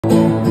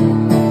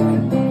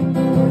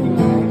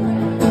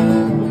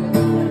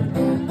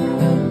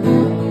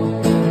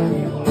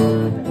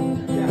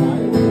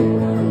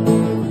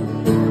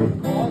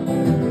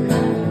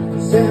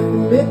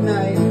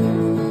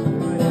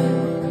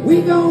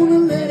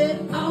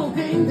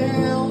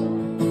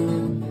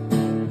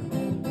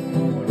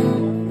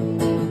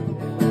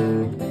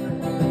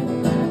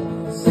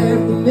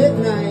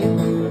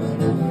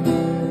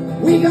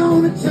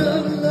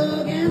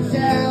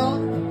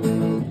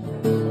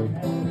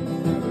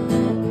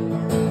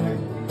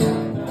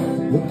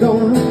We're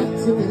gonna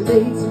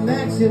simulate some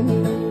action.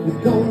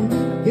 We're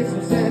gonna get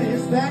some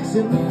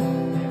satisfaction.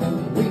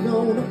 We're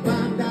gonna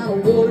find out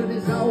what it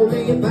is all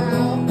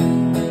about.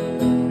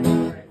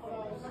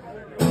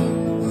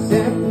 It's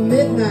after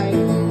midnight.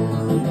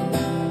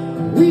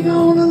 We're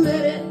gonna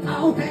let it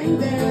all hang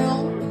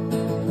down.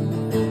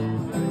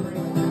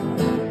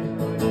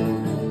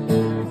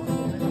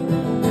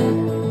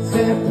 It's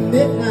after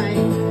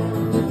midnight.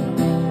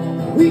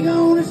 We're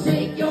gonna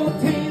shake your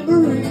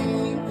tambourine.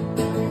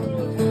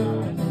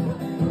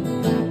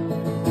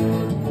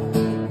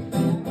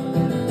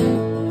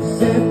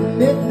 It's after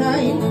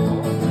midnight.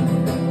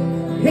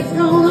 It's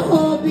gonna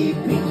all be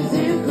peaches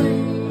and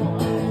cream.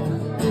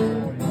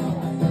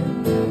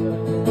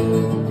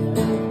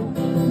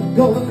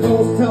 Gonna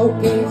cause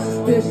talk and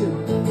suspicion.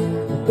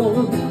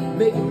 Gonna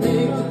make an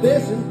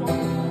exhibition.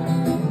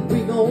 We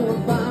gonna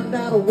find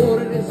out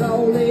what it is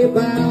all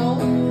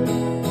about.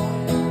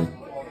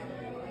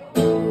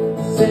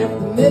 It's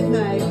after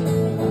midnight.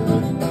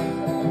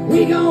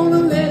 We gonna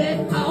let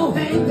it all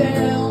hang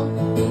down.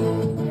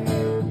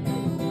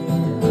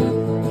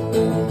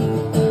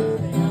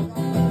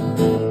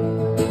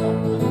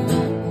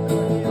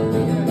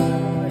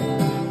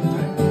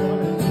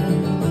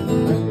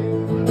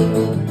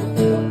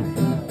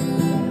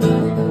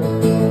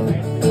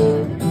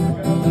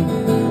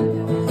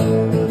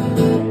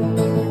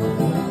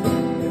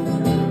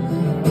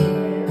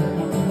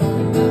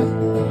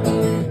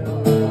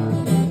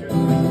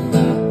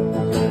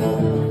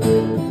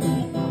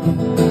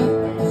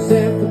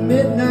 After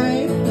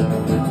midnight,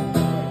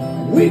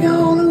 we're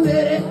gonna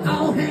let it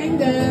all hang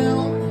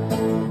down.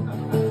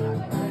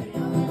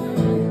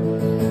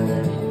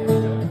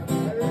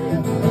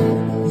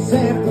 It's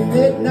after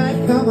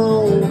midnight, come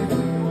on.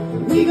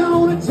 We're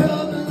gonna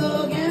tug the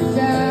lug and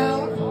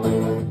shout.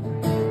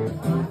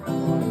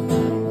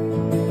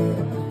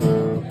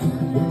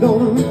 We're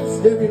gonna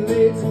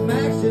stimulate some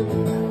action.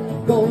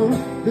 Gonna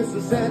get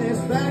some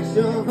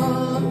satisfaction.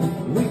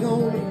 We're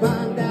gonna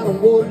find out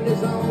what it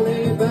is all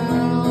about.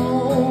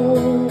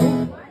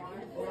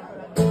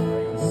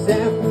 It's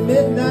after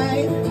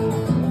midnight.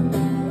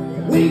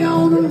 We're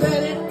gonna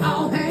let it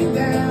all hang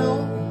down.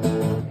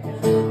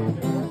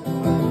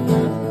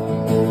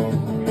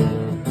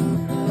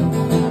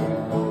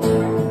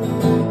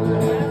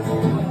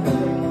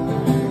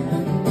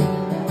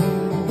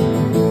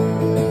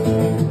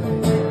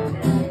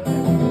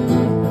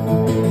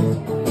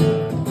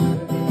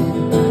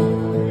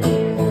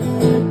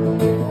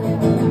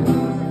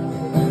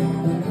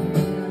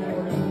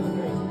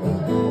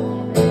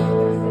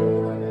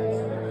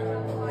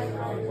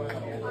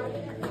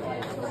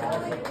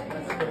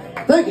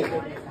 Thank you.